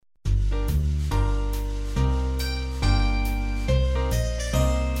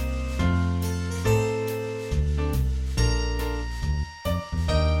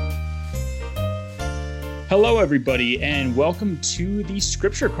Hello, everybody, and welcome to the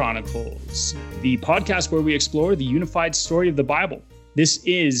Scripture Chronicles, the podcast where we explore the unified story of the Bible. This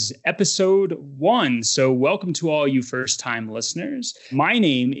is episode 1, so welcome to all you first-time listeners. My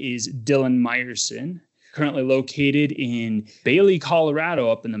name is Dylan Meyerson, currently located in Bailey,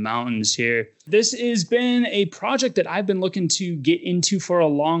 Colorado, up in the mountains here. This has been a project that I've been looking to get into for a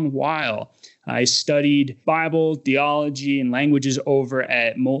long while. I studied Bible, theology, and languages over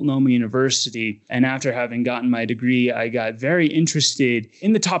at Multnomah University. And after having gotten my degree, I got very interested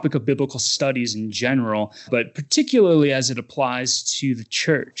in the topic of biblical studies in general, but particularly as it applies to the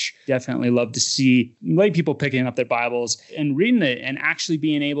church. Definitely love to see lay people picking up their Bibles and reading it and actually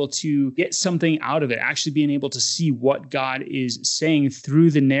being able to get something out of it, actually being able to see what God is saying through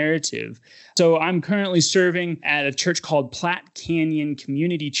the narrative. So I'm currently serving at a church called Platte Canyon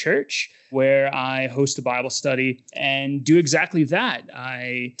Community Church, where I host a Bible study and do exactly that.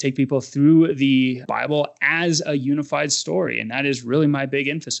 I take people through the Bible as a unified story, and that is really my big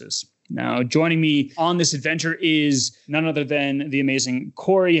emphasis. Now, joining me on this adventure is none other than the amazing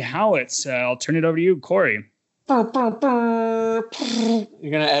Corey Howitt. I'll turn it over to you, Corey. You're going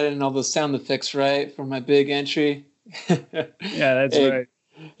to add in all those sound effects, right, for my big entry? Yeah, that's right.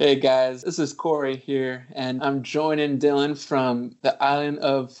 Hey guys, this is Corey here, and I'm joining Dylan from the island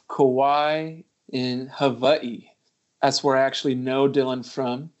of Kauai in Hawaii. That's where I actually know Dylan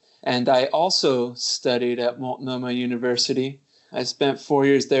from. And I also studied at Multnomah University. I spent 4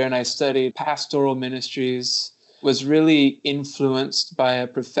 years there and I studied pastoral ministries, was really influenced by a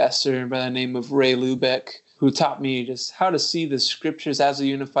professor by the name of Ray Lubeck, who taught me just how to see the scriptures as a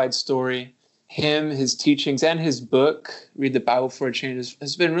unified story. Him, his teachings, and his book, Read the Bible for a Change,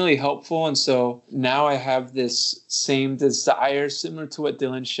 has been really helpful. And so now I have this same desire, similar to what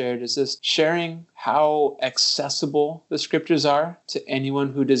Dylan shared, is just sharing how accessible the scriptures are to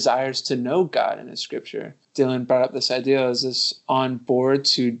anyone who desires to know God in his scripture. Dylan brought up this idea. Is this on board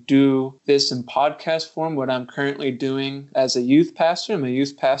to do this in podcast form, what I'm currently doing as a youth pastor. I'm a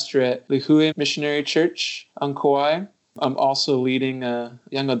youth pastor at Lihue Missionary Church on Kauai. I'm also leading a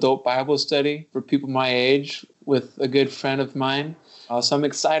young adult Bible study for people my age with a good friend of mine. So I'm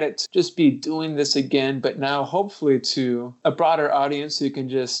excited to just be doing this again, but now hopefully to a broader audience who can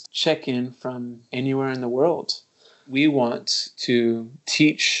just check in from anywhere in the world. We want to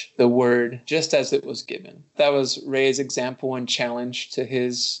teach the word just as it was given. That was Ray's example and challenge to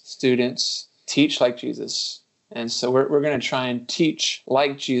his students. Teach like Jesus. And so we're going to try and teach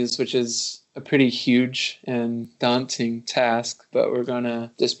like Jesus, which is a pretty huge and daunting task, but we're going to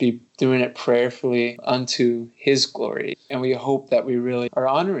just be doing it prayerfully unto his glory. And we hope that we really are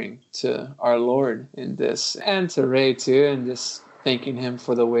honoring to our Lord in this, and to Ray too, and just thanking him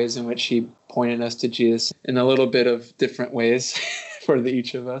for the ways in which he pointed us to Jesus in a little bit of different ways for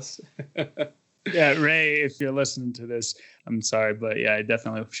each of us. Yeah, Ray, if you're listening to this, I'm sorry, but yeah, I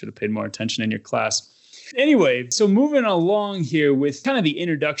definitely should have paid more attention in your class. Anyway, so moving along here with kind of the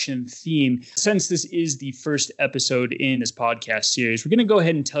introduction theme, since this is the first episode in this podcast series, we're going to go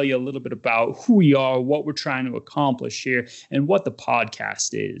ahead and tell you a little bit about who we are, what we're trying to accomplish here, and what the podcast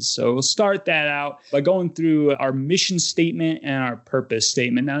is. So we'll start that out by going through our mission statement and our purpose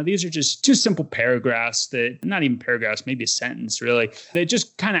statement. Now, these are just two simple paragraphs that, not even paragraphs, maybe a sentence really, that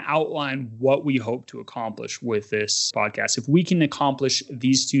just kind of outline what we hope to accomplish with this podcast. If we can accomplish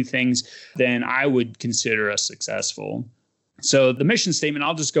these two things, then I would consider us successful. So the mission statement,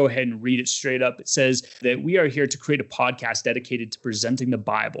 I'll just go ahead and read it straight up. It says that we are here to create a podcast dedicated to presenting the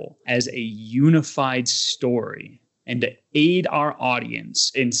Bible as a unified story and to aid our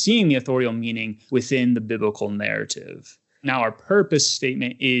audience in seeing the authorial meaning within the biblical narrative. Now, our purpose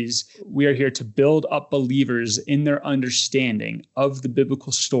statement is we are here to build up believers in their understanding of the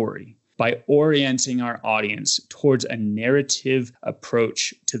biblical story by orienting our audience towards a narrative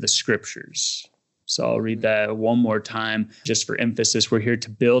approach to the scriptures. So I'll read that one more time just for emphasis. We're here to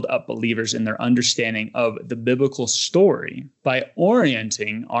build up believers in their understanding of the biblical story by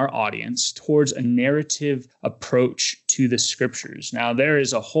orienting our audience towards a narrative approach to the scriptures. Now, there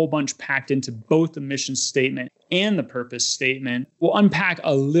is a whole bunch packed into both the mission statement and the purpose statement. We'll unpack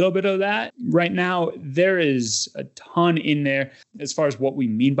a little bit of that. Right now, there is a ton in there as far as what we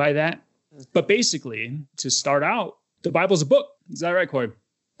mean by that. But basically, to start out, the Bible's a book. Is that right, Corey?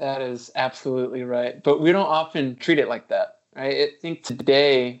 That is absolutely right. But we don't often treat it like that, right? I think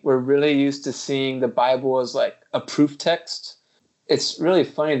today we're really used to seeing the Bible as like a proof text. It's really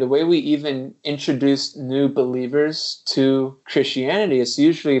funny. The way we even introduce new believers to Christianity is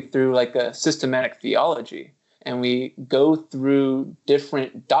usually through like a systematic theology. And we go through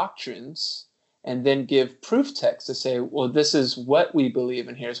different doctrines and then give proof text to say, well, this is what we believe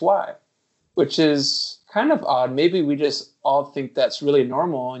and here's why. Which is kind of odd. Maybe we just all think that's really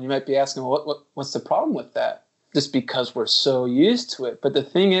normal. And you might be asking, well, what's the problem with that? Just because we're so used to it. But the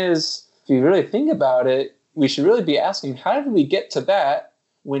thing is, if you really think about it, we should really be asking, how did we get to that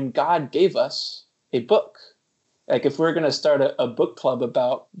when God gave us a book? Like if we're going to start a book club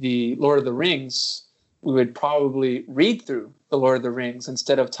about the Lord of the Rings, we would probably read through the Lord of the Rings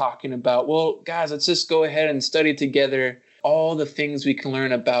instead of talking about, well, guys, let's just go ahead and study together all the things we can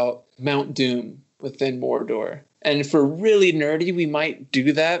learn about Mount Doom within Mordor. And if we're really nerdy, we might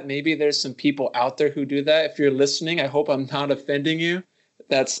do that. Maybe there's some people out there who do that. If you're listening, I hope I'm not offending you.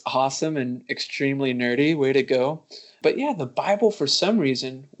 That's awesome and extremely nerdy. Way to go. But yeah, the Bible, for some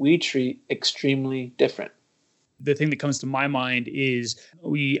reason, we treat extremely different. The thing that comes to my mind is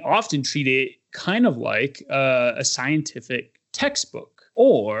we often treat it kind of like a scientific textbook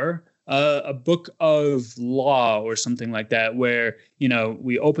or a book of law or something like that, where,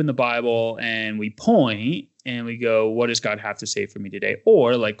 we open the Bible and we point and we go, what does God have to say for me today?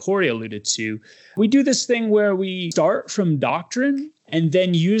 Or like Corey alluded to, we do this thing where we start from doctrine and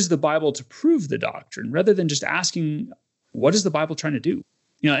then use the Bible to prove the doctrine rather than just asking, what is the Bible trying to do?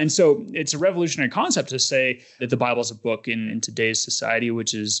 And so it's a revolutionary concept to say that the Bible is a book in today's society,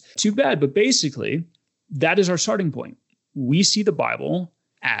 which is too bad. But basically, that is our starting point. We see the Bible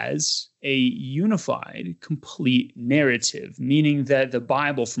as a unified, complete narrative, meaning that the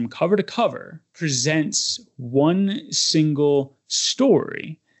Bible from cover to cover presents one single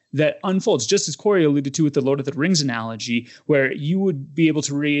story that unfolds, just as Corey alluded to with the Lord of the Rings analogy, where you would be able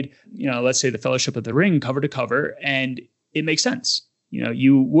to read, let's say the Fellowship of the Ring cover to cover, and it makes sense.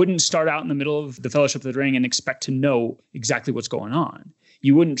 You wouldn't start out in the middle of the Fellowship of the Ring and expect to know exactly what's going on.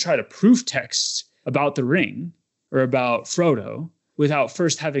 You wouldn't try to proof text about the ring or about Frodo without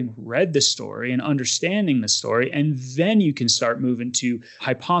first having read the story and understanding the story. And then you can start moving to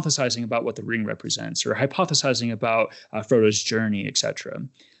hypothesizing about what the ring represents or hypothesizing about Frodo's journey, etc.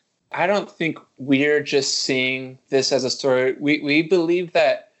 I don't think we're just seeing this as a story. We believe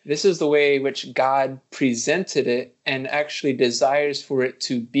that this is the way in which God presented it and actually desires for it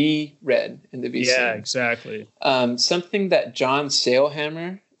to be read and to be seen. Yeah, exactly. Something that John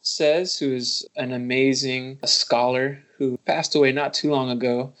Sailhammer says, who is an amazing scholar who passed away not too long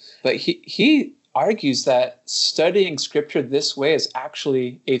ago, but he argues that studying Scripture this way is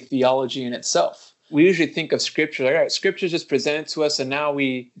actually a theology in itself. We usually think of Scripture, all right, Scripture is just presented to us and now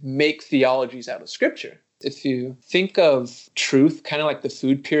we make theologies out of Scripture. If you think of truth, kind of like the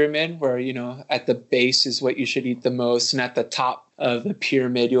food pyramid, where, at the base is what you should eat the most. And at the top of the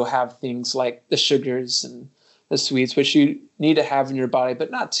pyramid, you'll have things like the sugars and the sweets, which you need to have in your body,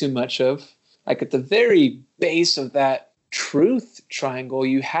 but not too much of. Like at the very base of that truth triangle,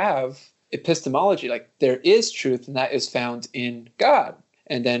 you have epistemology. Like there is truth, and that is found in God.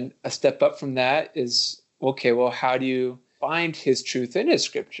 And then a step up from that is, okay, well, how do you find his truth in his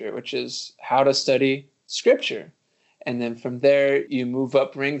Scripture, which is how to study Scripture. And then from there, you move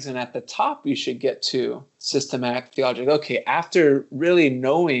up rings, and at the top, you should get to systematic theology. Okay, after really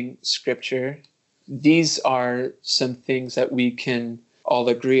knowing Scripture, these are some things that we can all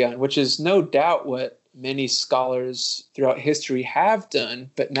agree on, which is no doubt what many scholars throughout history have done.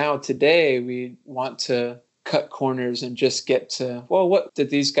 But now today, we want to cut corners and just get to, well, what did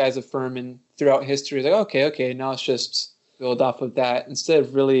these guys affirm throughout history? Like, okay, now let's just build off of that instead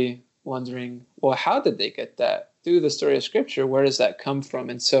of really wondering, well, how did they get that? Through the story of Scripture, where does that come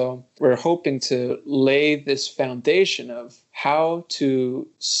from? And so we're hoping to lay this foundation of how to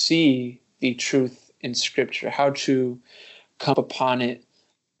see the truth in Scripture, how to come upon it.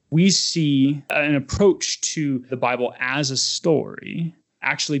 We see an approach to the Bible as a story,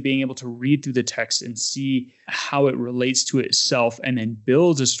 actually being able to read through the text and see how it relates to itself and then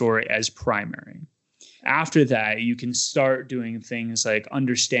builds a story as primary. After that, you can start doing things like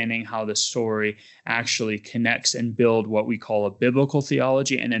understanding how the story actually connects and build what we call a biblical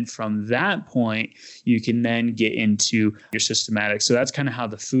theology. And then from that point, you can then get into your systematic. So that's kind of how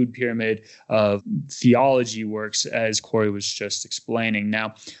the food pyramid of theology works, as Corey was just explaining.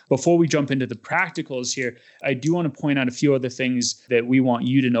 Now, before we jump into the practicals here, I do want to point out a few other things that we want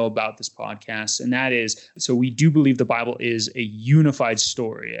you to know about this podcast. And that is, so we do believe the Bible is a unified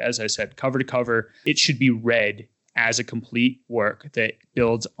story. As I said, cover to cover, it should be read as a complete work that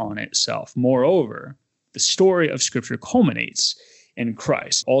builds on itself. Moreover, the story of Scripture culminates in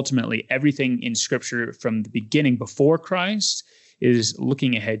Christ. Ultimately, everything in Scripture from the beginning before Christ is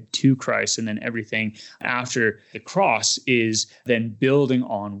looking ahead to Christ, and then everything after the cross is then building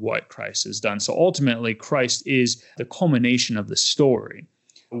on what Christ has done. So ultimately, Christ is the culmination of the story.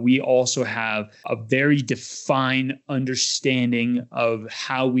 We also have a very defined understanding of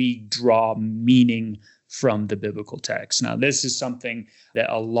how we draw meaning from the biblical text. Now, this is something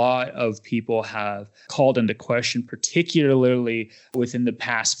that a lot of people have called into question, particularly within the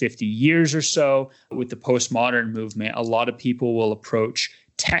past 50 years or so with the postmodern movement. A lot of people will approach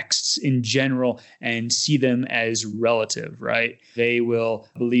texts in general and see them as relative, right? They will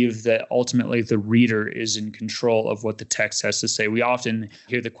believe that ultimately the reader is in control of what the text has to say. We often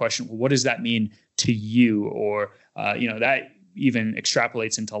hear the question, well, what does that mean to you? Or, that even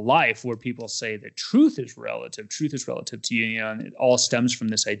extrapolates into life, where people say that truth is relative to you, and it all stems from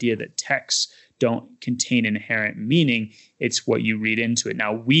this idea that texts don't contain inherent meaning. It's what you read into it.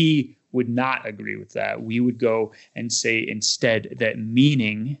 Now, we would not agree with that. We would go and say instead that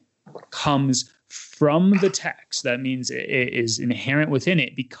meaning comes from the text. That means it is inherent within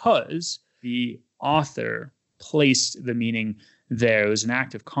it because the author placed the meaning there. It was an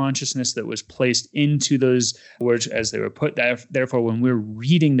act of consciousness that was placed into those words as they were put there. Therefore, when we're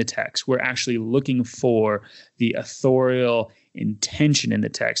reading the text, we're actually looking for the authorial intention in the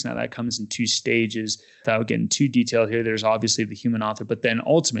text. Now, that comes in two stages. Without getting too detailed here, there's obviously the human author, but then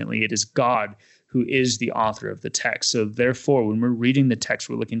ultimately it is God who is the author of the text. So therefore, when we're reading the text,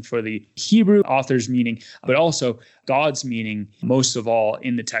 we're looking for the Hebrew author's meaning, but also God's meaning, most of all,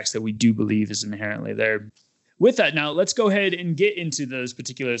 in the text that we do believe is inherently there. With that, now let's go ahead and get into those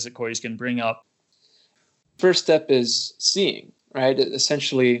particulars that Corey's going to bring up. First step is seeing, right?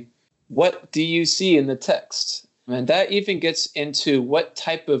 Essentially, what do you see in the text? And that even gets into what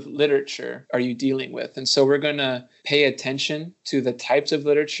type of literature are you dealing with. And so we're going to pay attention to the types of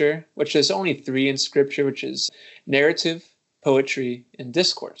literature, which is only three in Scripture, which is narrative, poetry, and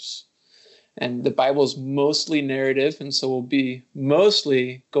discourse. And the Bible is mostly narrative, and so we'll be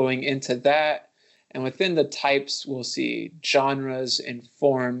mostly going into that. And within the types, we'll see genres and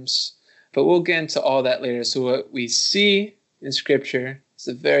forms, but we'll get into all that later. So what we see in Scripture is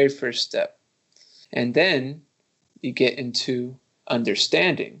the very first step. And then you get into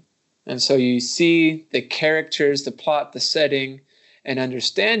understanding. And so you see the characters, the plot, the setting, and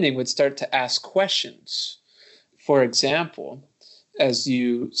understanding would start to ask questions. For example, as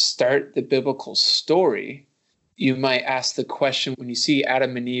you start the biblical story, you might ask the question, when you see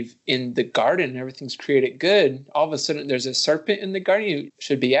Adam and Eve in the garden and everything's created good, all of a sudden there's a serpent in the garden. You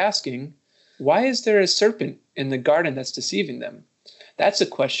should be asking, why is there a serpent in the garden that's deceiving them? That's a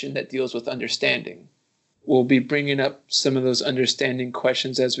question that deals with understanding. We'll be bringing up some of those understanding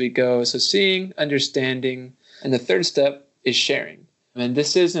questions as we go. So seeing, understanding, and the third step is sharing. And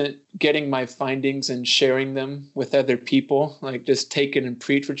this isn't getting my findings and sharing them with other people, like just take it and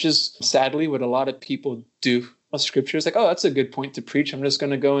preach, which is sadly what a lot of people do. Scripture is like, oh, that's a good point to preach. I'm just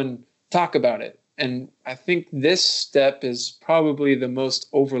going to go and talk about it. And I think this step is probably the most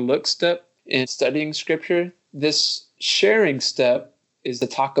overlooked step in studying Scripture. This sharing step is to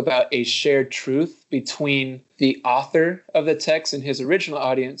talk about a shared truth between the author of the text and his original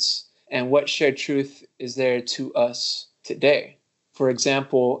audience, and what shared truth is there to us today. For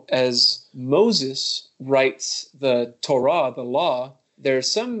example, as Moses writes the Torah, the law, there are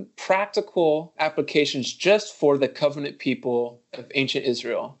some practical applications just for the covenant people of ancient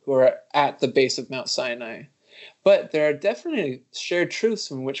Israel who are at the base of Mount Sinai. But there are definitely shared truths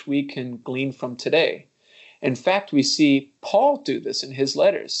from which we can glean from today. In fact, we see Paul do this in his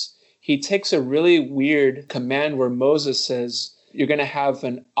letters. He takes a really weird command where Moses says, you're going to have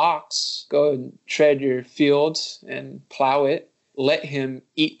an ox go and tread your fields and plow it. Let him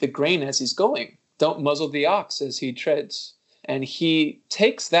eat the grain as he's going. Don't muzzle the ox as he treads. And he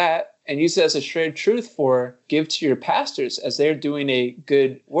takes that and uses it as a shared truth for give to your pastors as they're doing a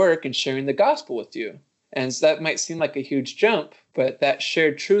good work and sharing the gospel with you. And so that might seem like a huge jump, but that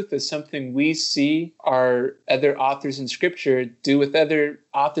shared truth is something we see our other authors in Scripture do with other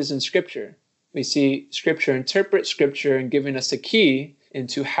authors in Scripture. We see Scripture interpret Scripture and giving us a key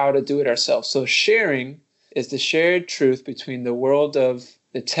into how to do it ourselves. So sharing is the shared truth between the world of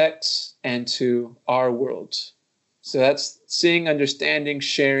the text and to our world. So that's seeing, understanding,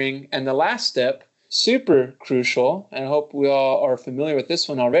 sharing. And the last step, super crucial, and I hope we all are familiar with this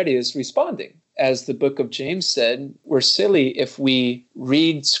one already, is responding. As the book of James said, we're silly if we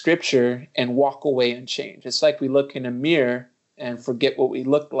read Scripture and walk away unchanged. It's like we look in a mirror and forget what we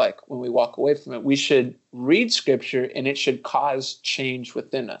look like when we walk away from it. We should read Scripture and it should cause change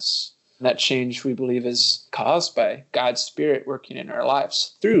within us. And that change, we believe, is caused by God's Spirit working in our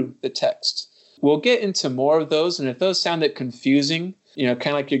lives through the text. We'll get into more of those, and if those sounded confusing, kind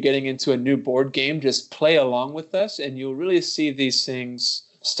of like you're getting into a new board game, just play along with us, and you'll really see these things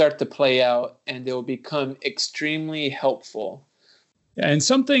start to play out, and they'll become extremely helpful. And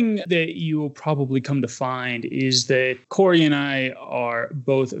something that you will probably come to find is that Corey and I are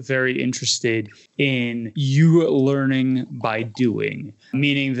both very interested in you learning by doing,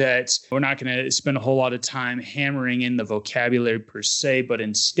 meaning that we're not going to spend a whole lot of time hammering in the vocabulary per se, but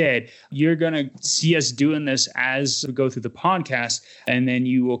instead you're going to see us doing this as we go through the podcast, and then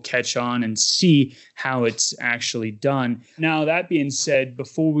you will catch on and see how it's actually done. Now, that being said,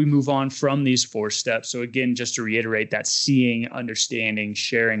 before we move on from these 4 steps, so again, just to reiterate, that seeing, understanding,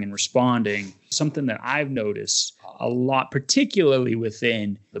 sharing, and responding, something that I've noticed a lot, particularly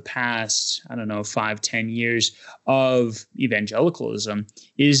within the past, 5-10 years of evangelicalism,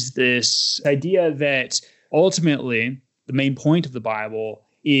 is this idea that ultimately the main point of the Bible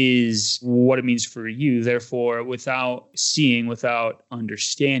is what it means for you. Therefore, without seeing, without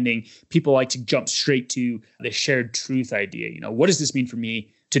understanding, people like to jump straight to the shared truth idea. What does this mean for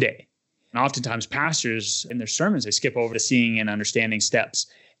me today? And oftentimes pastors in their sermons, they skip over the seeing and understanding steps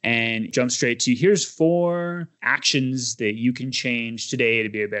and jump straight to here's 4 actions that you can change today to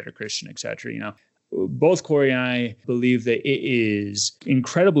be a better Christian, etc. Both Corey and I believe that it is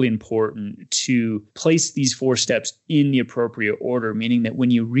incredibly important to place these 4 steps in the appropriate order, meaning that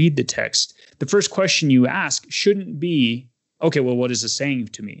when you read the text, the first question you ask shouldn't be, okay, well, what is this saying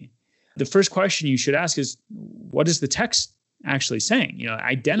to me? The first question you should ask is, what is the text actually saying?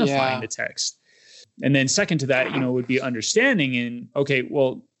 Identifying the text. And then second to that, would be understanding and, okay,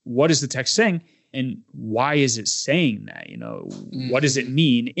 well, what is the text saying? And why is it saying that? What does it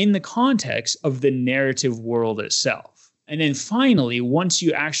mean in the context of the narrative world itself? And then finally, once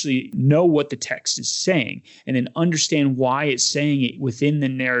you actually know what the text is saying and then understand why it's saying it within the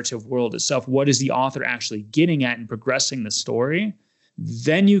narrative world itself, what is the author actually getting at and progressing the story?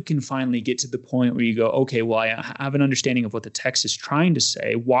 Then you can finally get to the point where you go, okay, well, I have an understanding of what the text is trying to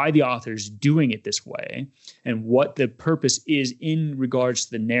say, why the author is doing it this way, and what the purpose is in regards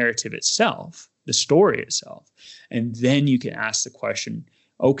to the narrative itself, the story itself. And then you can ask the question,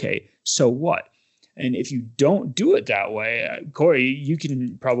 okay, so what? And if you don't do it that way, Corey, you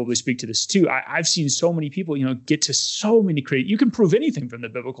can probably speak to this too. I've seen so many people, get to so many you can prove anything from the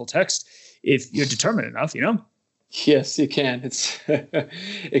biblical text if you're determined enough, Yes, you can.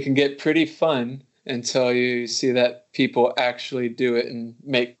 It can get pretty fun until you see that people actually do it and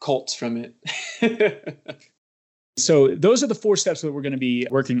make cults from it. So those are the 4 steps that we're going to be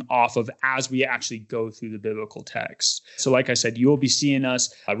working off of as we actually go through the biblical text. So like I said, you'll be seeing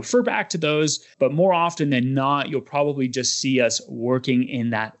us refer back to those, but more often than not, you'll probably just see us working in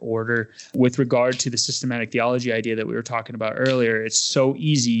that order. With regard to the systematic theology idea that we were talking about earlier, it's so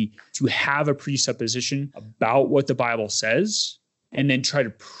easy to have a presupposition about what the Bible says and then try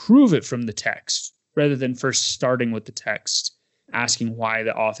to prove it from the text rather than first starting with the text, asking why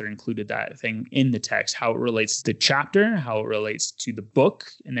the author included that thing in the text, how it relates to the chapter, how it relates to the book,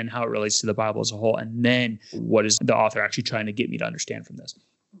 and then how it relates to the Bible as a whole. And then what is the author actually trying to get me to understand from this?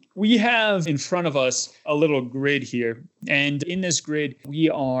 We have in front of us a little grid here. And in this grid, we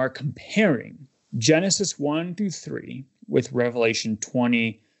are comparing Genesis 1 through 3 with Revelation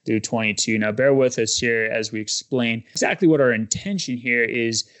 20 through 22. Now, bear with us here as we explain exactly what our intention here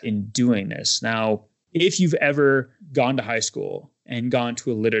is in doing this. Now, if you've ever gone to high school and gone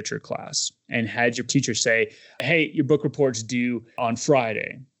to a literature class and had your teacher say, hey, your book report's due on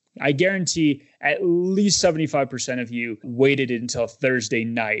Friday, I guarantee at least 75% of you waited until Thursday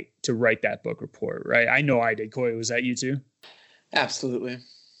night to write that book report, right? I know I did. Corey, was that you too? Absolutely.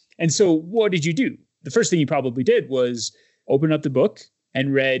 And so what did you do? The first thing you probably did was open up the book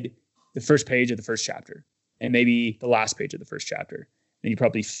and read the first page of the first chapter and maybe the last page of the first chapter. Then you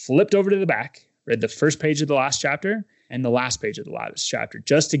probably flipped over to the back, read the first page of the last chapter and the last page of the last chapter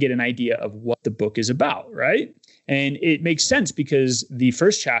just to get an idea of what the book is about, right? And it makes sense because the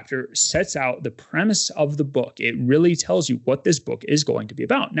first chapter sets out the premise of the book. It really tells you what this book is going to be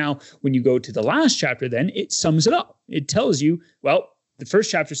about. Now, when you go to the last chapter, then it sums it up. It tells you, well, the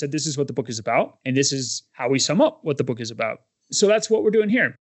first chapter said this is what the book is about, and this is how we sum up what the book is about. So that's what we're doing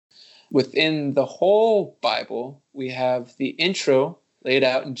here. Within the whole Bible, we have the intro laid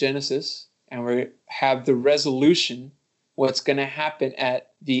out in Genesis, and we have the resolution, what's going to happen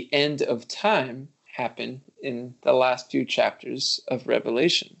at the end of time, happen in the last few chapters of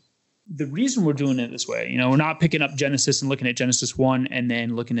Revelation. The reason we're doing it this way, we're not picking up Genesis and looking at Genesis 1 and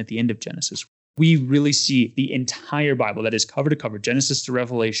then looking at the end of Genesis. We really see the entire Bible, that is cover to cover, Genesis to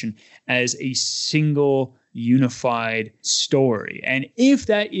Revelation, as a single unified story. And if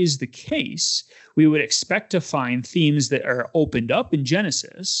that is the case, we would expect to find themes that are opened up in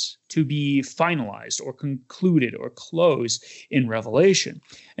Genesis to be finalized or concluded or closed in Revelation.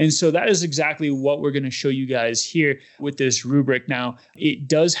 And so that is exactly what we're going to show you guys here with this rubric. Now, it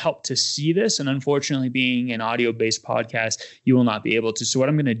does help to see this, and unfortunately, being an audio-based podcast, you will not be able to. So what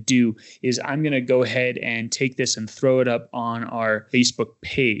I'm going to do is I'm going to go ahead and take this and throw it up on our Facebook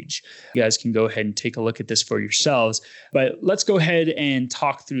page. You guys can go ahead and take a look at this for yourselves. But let's go ahead and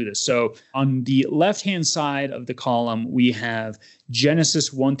talk through this. So on the left-hand side of the column, we have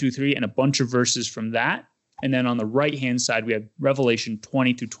Genesis 1 through 3 and a bunch of verses from that. And then on the right-hand side, we have Revelation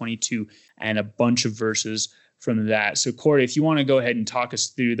 20 through 22 and a bunch of verses from that. So Corey, if you want to go ahead and talk us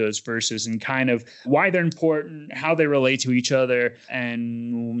through those verses and kind of why they're important, how they relate to each other,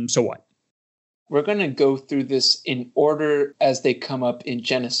 and so what? We're going to go through this in order as they come up in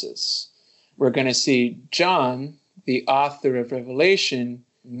Genesis. We're going to see John, the author of Revelation,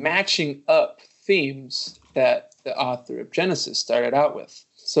 matching up themes that the author of Genesis started out with.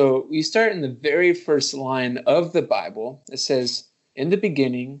 So we start in the very first line of the Bible. It says, "In the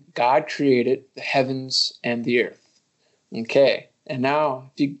beginning, God created the heavens and the earth." Okay, and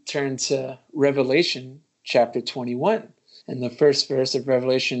now if you turn to Revelation chapter 21, and the first verse of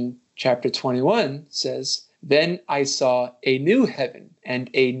Revelation chapter 21 says, "Then I saw a new heaven and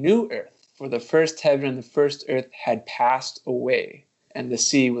a new earth, for the first heaven and the first earth had passed away, and the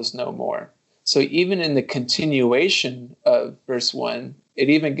sea was no more." So even in the continuation of verse 1, it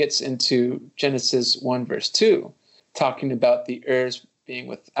even gets into Genesis 1 verse 2, talking about the earth being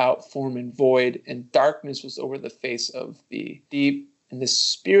without form and void, and darkness was over the face of the deep, and the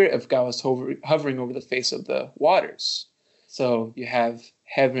Spirit of God was hovering over the face of the waters. So you have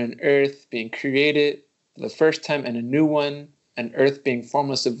heaven and earth being created for the first time, and a new one, and earth being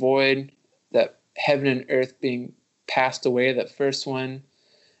formless and void, that heaven and earth being passed away, that first one,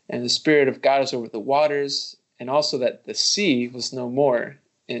 and the Spirit of God is over the waters, and also that the sea was no more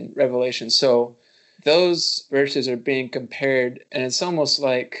in Revelation. So those verses are being compared, and it's almost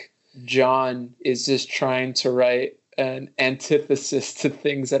like John is just trying to write an antithesis to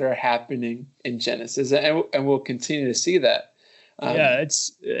things that are happening in Genesis, and we'll continue to see that.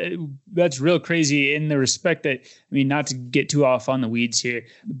 That's real crazy in the respect that, I mean, not to get too off on the weeds here,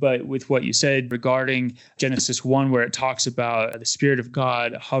 but with what you said regarding Genesis 1, where it talks about the Spirit of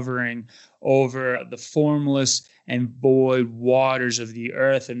God hovering over the formless and void waters of the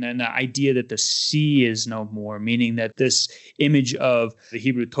earth, and then the idea that the sea is no more, meaning that this image of the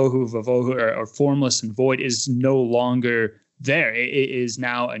Hebrew tohu vavohu, or formless and void, is no longer there. It is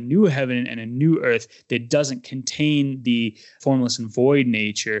now a new heaven and a new earth that doesn't contain the formless and void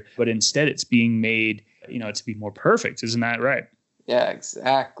nature, but instead it's being made, to be more perfect. Isn't that right? Yeah,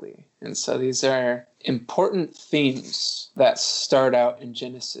 exactly. And so these are important themes that start out in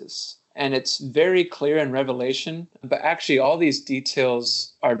Genesis. And it's very clear in Revelation, but actually all these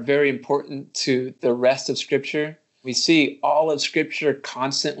details are very important to the rest of Scripture. We see all of Scripture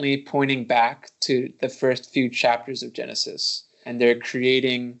constantly pointing back to the first few chapters of Genesis, and they're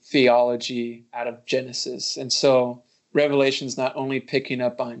creating theology out of Genesis. And so Revelation is not only picking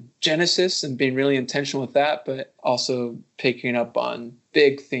up on Genesis and being really intentional with that, but also picking up on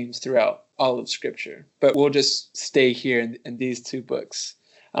big themes throughout all of Scripture. But we'll just stay here in these two books.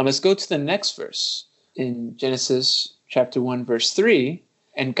 Let's go to the next verse in Genesis chapter 1, verse 3.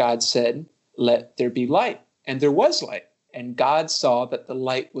 "And God said, 'Let there be light.' And there was light. And God saw that the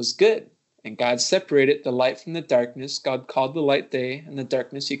light was good. And God separated the light from the darkness. God called the light day, and the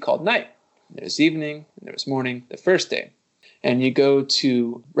darkness he called night. And there was evening, and there was morning, the first day." And you go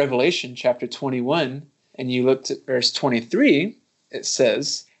to Revelation chapter 21, and you look at verse 23. It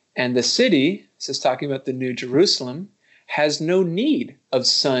says, "And the city," this is talking about the New Jerusalem, "has no need of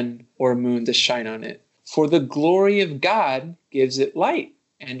sun or moon to shine on it. For the glory of God gives it light,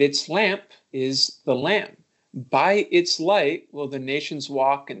 and its lamp is the Lamb. By its light will the nations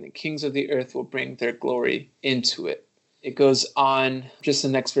walk, and the kings of the earth will bring their glory into it." It goes on, just the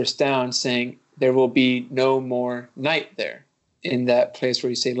next verse down, saying there will be no more night there. In that place where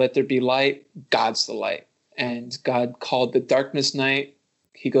you say, "Let there be light," God's the light. And God called the darkness night.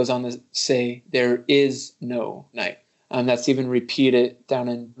 He goes on to say there is no night. That's even repeated down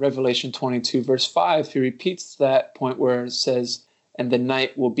in Revelation 22, verse 5. He repeats that point where it says, "And the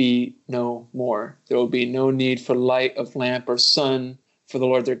night will be no more. There will be no need for light of lamp or sun, for the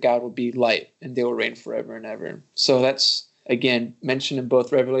Lord their God will be light, and they will reign forever and ever." So that's, again, mentioned in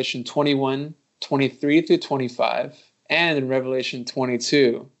both Revelation 21, 23 through 25, and in Revelation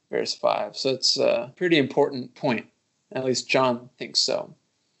 22, verse 5. So it's a pretty important point. At least John thinks so.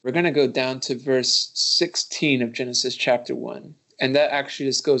 We're going to go down to verse 16 of Genesis chapter 1. And that actually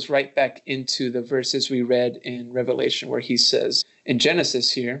just goes right back into the verses we read in Revelation, where he says in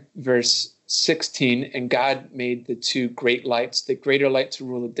Genesis here, verse 16, and God made the two great lights, the greater light to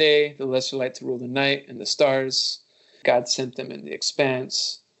rule the day, the lesser light to rule the night, and the stars. God sent them in the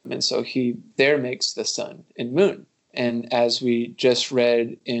expanse. And so he there makes the sun and moon. And as we just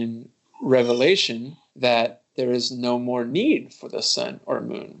read in Revelation, that there is no more need for the sun or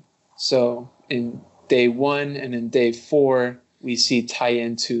moon. So in day 1 and in day 4, we see tie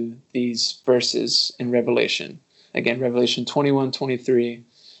into these verses in Revelation. Again, Revelation 21:23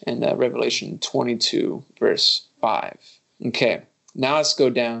 and Revelation 22, verse 5. Okay, now let's go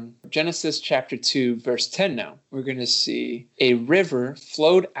down. Genesis chapter 2, verse 10 now. We're going to see a river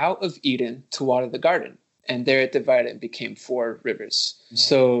flowed out of Eden to water the garden. And there it divided and became 4 rivers.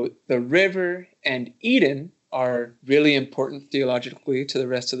 So the river and Eden are really important theologically to the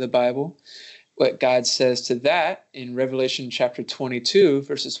rest of the Bible. What God says to that in Revelation chapter 22,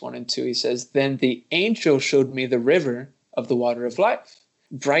 verses 1 and 2, he says, "Then the angel showed me the river of the water of life,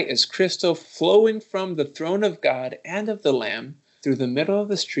 bright as crystal, flowing from the throne of God and of the Lamb through the middle of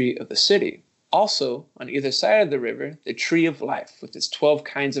the street of the city. Also, on either side of the river, the tree of life with its 12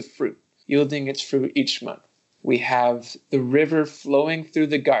 kinds of fruit, yielding its fruit each month." We have the river flowing through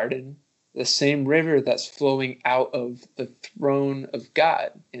the garden, the same river that's flowing out of the throne of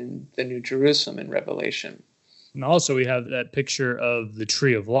God in the New Jerusalem in Revelation. And also we have that picture of the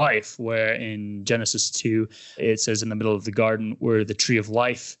tree of life, where in Genesis 2, it says in the middle of the garden were the tree of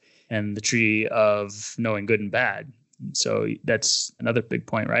life and the tree of knowing good and bad. So that's another big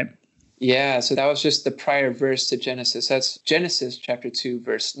point, right? Yeah, so that was just the prior verse to Genesis. That's Genesis chapter 2,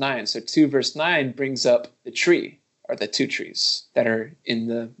 verse 9. So 2 verse 9 brings up the tree, or the 2 trees that are in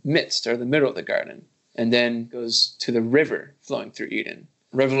the midst or the middle of the garden, and then goes to the river flowing through Eden.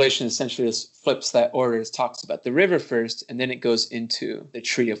 Revelation essentially just flips that order. It talks about the river first, and then it goes into the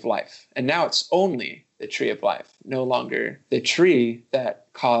tree of life. And now it's only the tree of life, no longer the tree that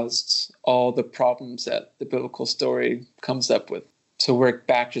caused all the problems that the biblical story comes up with. To work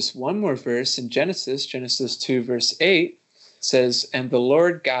back just one more verse in Genesis 2, verse 8 says, "And the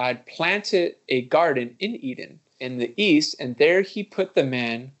Lord God planted a garden in Eden in the east, and there he put the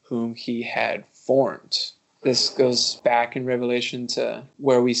man whom he had formed." This goes back in Revelation to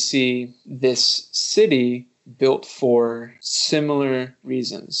where we see this city built for similar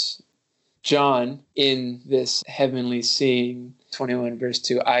reasons. John, in this heavenly scene, 21 verse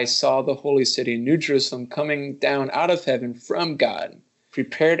 2, "I saw the holy city, New Jerusalem, coming down out of heaven from God,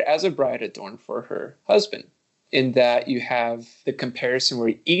 prepared as a bride adorned for her husband." In that you have the comparison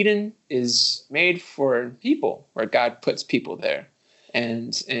where Eden is made for people, where God puts people there.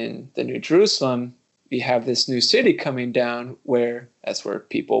 And in the New Jerusalem, we have this new city coming down where that's where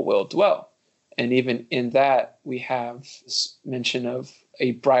people will dwell. And even in that, we have this mention of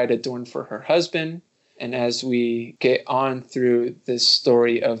a bride adorned for her husband. And as we get on through this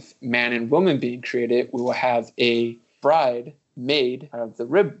story of man and woman being created, we will have a bride made out of the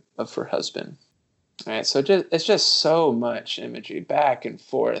rib of her husband. All right, so it's just so much imagery back and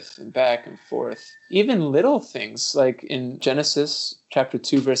forth and back and forth. Even little things like in Genesis chapter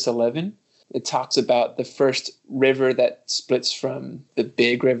 2, verse 11, it talks about the first river that splits from the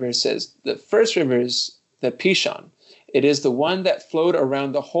big river. It says the first river is the Pishon. It is the one that flowed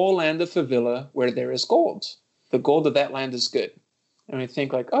around the whole land of Havilah where there is gold. The gold of that land is good. And we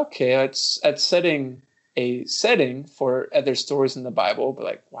think like, okay, it's setting a setting for other stories in the Bible, but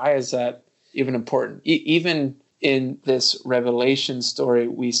like, why is that even important? Even in this Revelation story,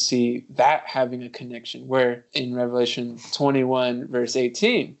 we see that having a connection, where in Revelation 21, verse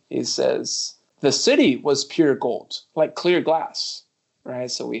 18, he says, "The city was pure gold, like clear glass." Right?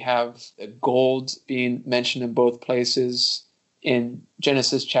 So we have the gold being mentioned in both places. In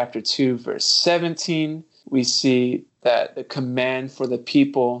Genesis chapter 2, verse 17, we see that the command for the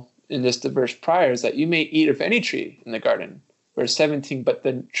people in this, the verse prior, is that you may eat of any tree in the garden. Verse 17, "But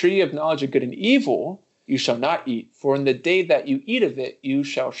the tree of knowledge of good and evil you shall not eat, for in the day that you eat of it, you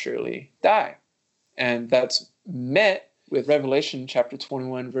shall surely die." And that's met with Revelation chapter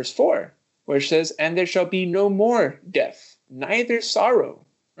 21, verse 4, where it says, "And there shall be no more death, neither sorrow."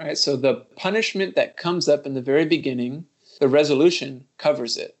 Right? So the punishment that comes up in the very beginning, the resolution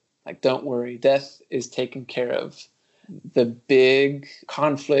covers it. Like, don't worry, death is taken care of. The big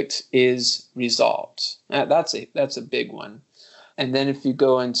conflict is resolved. That's a big one. And then if you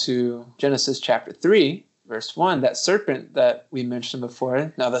go into Genesis chapter 3, verse 1, that serpent that we mentioned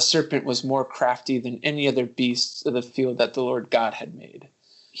before, now the serpent was more crafty than any other beast of the field that the Lord God had made.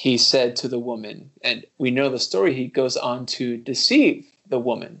 He said to the woman, and we know the story, he goes on to deceive the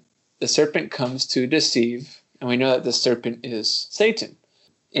woman. The serpent comes to deceive, And we know that the serpent is Satan.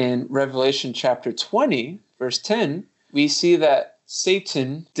 In Revelation chapter 20, verse 10, we see that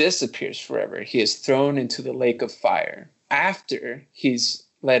Satan disappears forever. He is thrown into the lake of fire after he's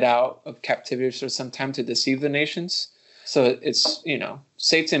led out of captivity for some time to deceive the nations. So it's,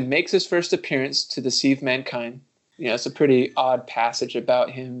 Satan makes his first appearance to deceive mankind. It's a pretty odd passage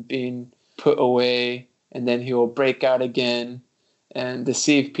about him being put away, and then he will break out again and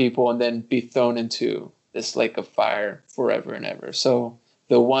deceive people and then be thrown into this lake of fire forever and ever. So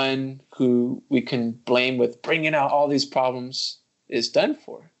the one who we can blame with bringing out all these problems is done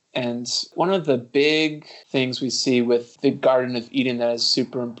for. And one of the big things we see with the Garden of Eden that is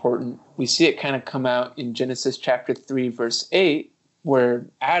super important, we see it kind of come out in Genesis chapter 3, verse 8, where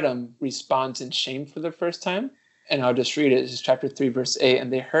Adam responds in shame for the first time. And I'll just read it. It's chapter 3, verse 8.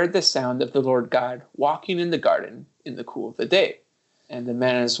 And they heard the sound of the Lord God walking in the garden in the cool of the day. And the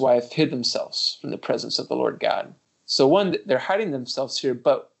man and his wife hid themselves from the presence of the Lord God. So one, they're hiding themselves here,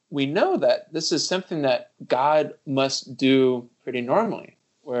 but we know that this is something that God must do pretty normally,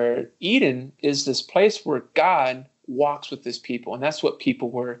 where Eden is this place where God walks with his people, and that's what people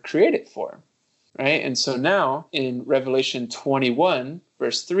were created for, right? And so now in Revelation 21,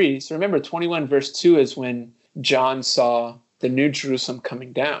 verse 3, so remember 21, verse 2 is when John saw the New Jerusalem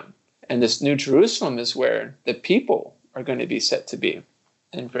coming down, and this New Jerusalem is where the people are going to be set to be.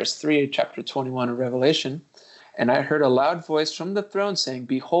 In verse 3, chapter 21 of Revelation, and I heard a loud voice from the throne saying,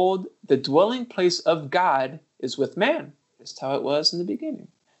 behold, the dwelling place of God is with man. Just how it was in the beginning.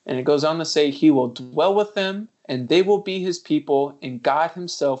 And it goes on to say, he will dwell with them, and they will be his people, and God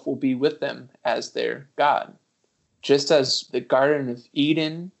himself will be with them as their God. Just as the Garden of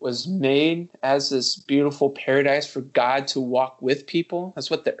Eden was made as this beautiful paradise for God to walk with people, that's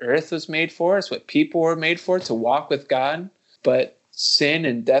what the earth was made for. It's what people were made for, to walk with God. But sin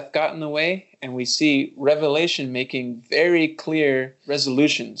and death got in the way, and we see Revelation making very clear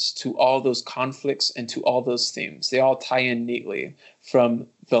resolutions to all those conflicts and to all those themes. They all tie in neatly, from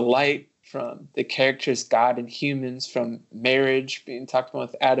the light, from the characters, God and humans, from marriage being talked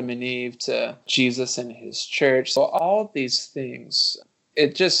about with Adam and Eve, to Jesus and his church. So all these things,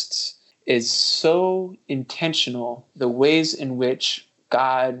 it just is so intentional, the ways in which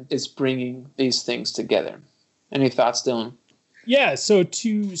God is bringing these things together. Any thoughts, Dylan? Yeah, so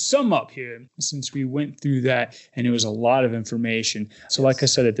to sum up here, since we went through that and it was a lot of information. So like I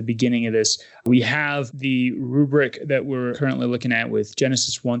said at the beginning of this, we have the rubric that we're currently looking at with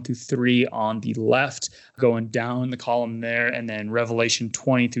Genesis 1 through 3 on the left, going down the column there, and then Revelation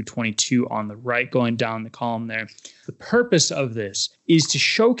 20 through 22 on the right, going down the column there. The purpose of this is to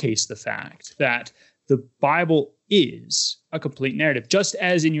showcase the fact that the Bible is a complete narrative. Just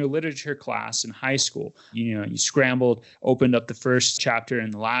as in your literature class in high school, you scrambled, opened up the first chapter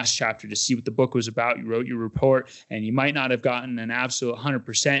and the last chapter to see what the book was about. You wrote your report, and you might not have gotten an absolute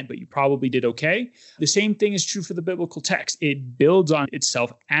 100%, but you probably did okay. The same thing is true for the biblical text. It builds on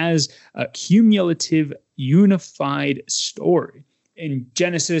itself as a cumulative, unified story. In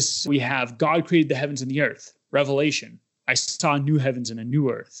Genesis, we have God created the heavens and the earth. Revelation, I saw new heavens and a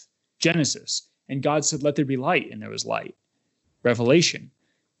new earth. Genesis, and God said, let there be light, and there was light. Revelation,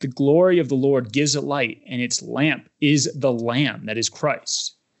 the glory of the Lord gives it light, and its lamp is the Lamb, that is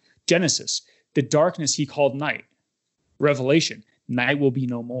Christ. Genesis, the darkness he called night. Revelation, night will be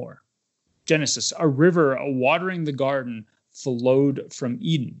no more. Genesis, a river watering the garden flowed from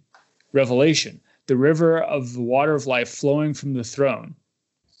Eden. Revelation, the river of the water of life flowing from the throne.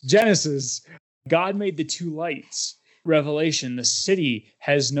 Genesis, God made the two lights. Revelation, the city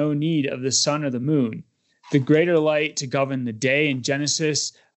has no need of the sun or the moon. The greater light to govern the day in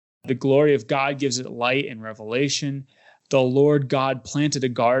Genesis, the glory of God gives it light in Revelation. The Lord God planted a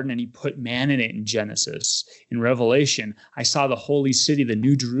garden and he put man in it in Genesis. In Revelation, I saw the holy city, the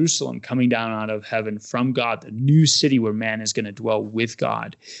new Jerusalem, coming down out of heaven from God, the new city where man is going to dwell with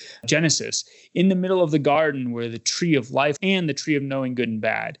God. Genesis, in the middle of the garden were the tree of life and the tree of knowing good and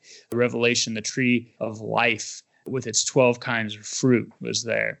bad. Revelation, the tree of life with its 12 kinds of fruit was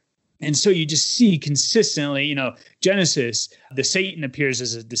there. And so you just see consistently, Genesis, the Satan appears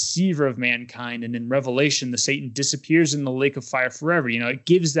as a deceiver of mankind. And in Revelation, the Satan disappears in the lake of fire forever. It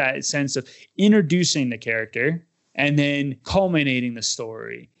gives that sense of introducing the character and then culminating the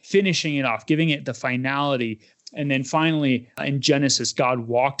story, finishing it off, giving it the finality. And then finally, in Genesis, God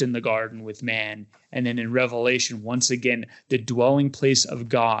walked in the garden with man. And then in Revelation, once again, the dwelling place of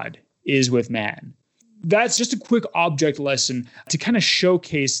God is with man. That's just a quick object lesson to kind of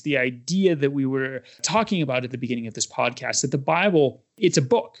showcase the idea that we were talking about at the beginning of this podcast, that the Bible, it's a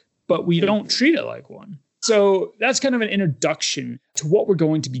book, but we don't treat it like one. So that's kind of an introduction to what we're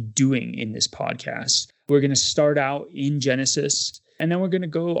going to be doing in this podcast. We're going to start out in Genesis, and then we're going to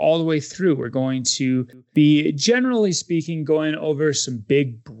go all the way through. We're going to be, generally speaking, going over some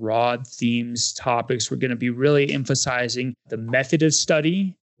big, broad themes, topics. We're going to be really emphasizing the method of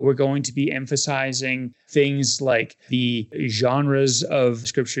study. We're going to be emphasizing things like the genres of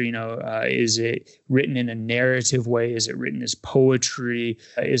scripture. Is it written in a narrative way? Is it written as poetry?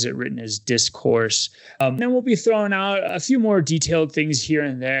 Is it written as discourse? Then we'll be throwing out a few more detailed things here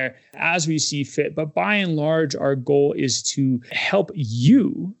and there as we see fit. But by and large, our goal is to help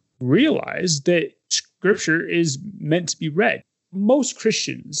you realize that scripture is meant to be read. Most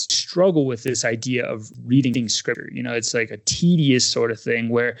Christians struggle with this idea of reading scripture. It's like a tedious sort of thing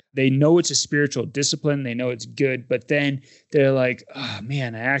where they know it's a spiritual discipline. They know it's good, but then they're like, oh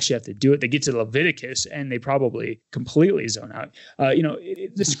man, I actually have to do it. They get to Leviticus and they probably completely zone out.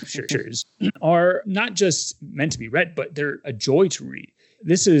 The scriptures are not just meant to be read, but they're a joy to read.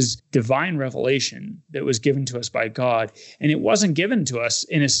 This is divine revelation that was given to us by God, and it wasn't given to us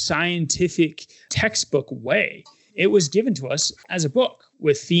in a scientific textbook way. It was given to us as a book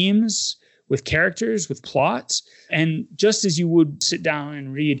with themes, with characters, with plots. And just as you would sit down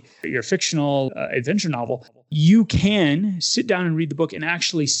and read your fictional adventure novel, you can sit down and read the book and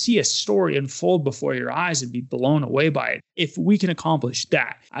actually see a story unfold before your eyes and be blown away by it. If we can accomplish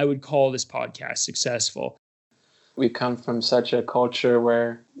that, I would call this podcast successful. We come from such a culture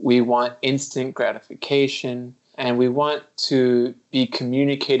where we want instant gratification and we want to be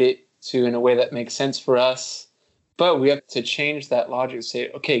communicated to in a way that makes sense for us. But we have to change that logic and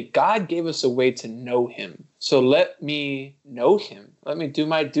say, okay, God gave us a way to know him. So let me know him. Let me do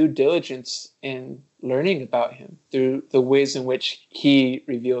my due diligence in learning about him through the ways in which he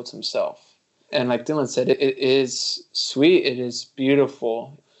revealed himself. And like Dylan said, it is sweet. It is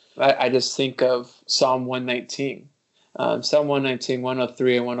beautiful. I just think of Psalm 119. Psalm 119,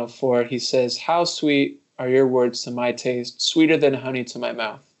 103 and 104, he says, how sweet are your words to my taste, sweeter than honey to my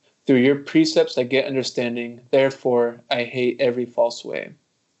mouth. Through your precepts I get understanding, therefore I hate every false way.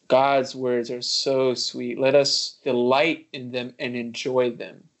 God's words are so sweet. Let us delight in them and enjoy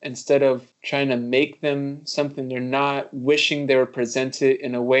them. Instead of trying to make them something they're not, wishing they were presented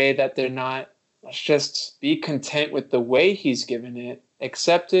in a way that they're not, let's just be content with the way he's given it,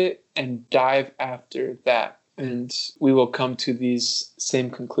 accept it, and dive after that. And we will come to these same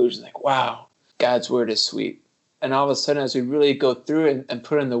conclusions like, wow, God's word is sweet. And all of a sudden, as we really go through it and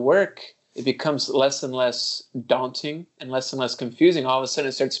put in the work, it becomes less and less daunting and less confusing. All of a sudden,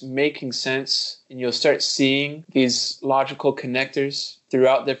 it starts making sense, and you'll start seeing these logical connectors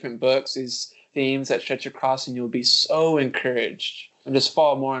throughout different books, these themes that stretch across, and you'll be so encouraged and just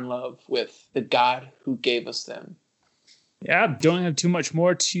fall more in love with the God who gave us them. Yeah, don't have too much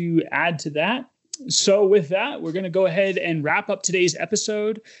more to add to that. So with that, we're going to go ahead and wrap up today's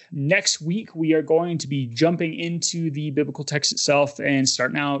episode. Next week, we are going to be jumping into the biblical text itself and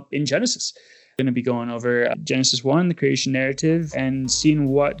starting out in Genesis. We're going to be going over Genesis 1, the creation narrative, and seeing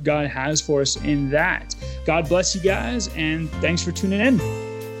what God has for us in that. God bless you guys, and thanks for tuning in.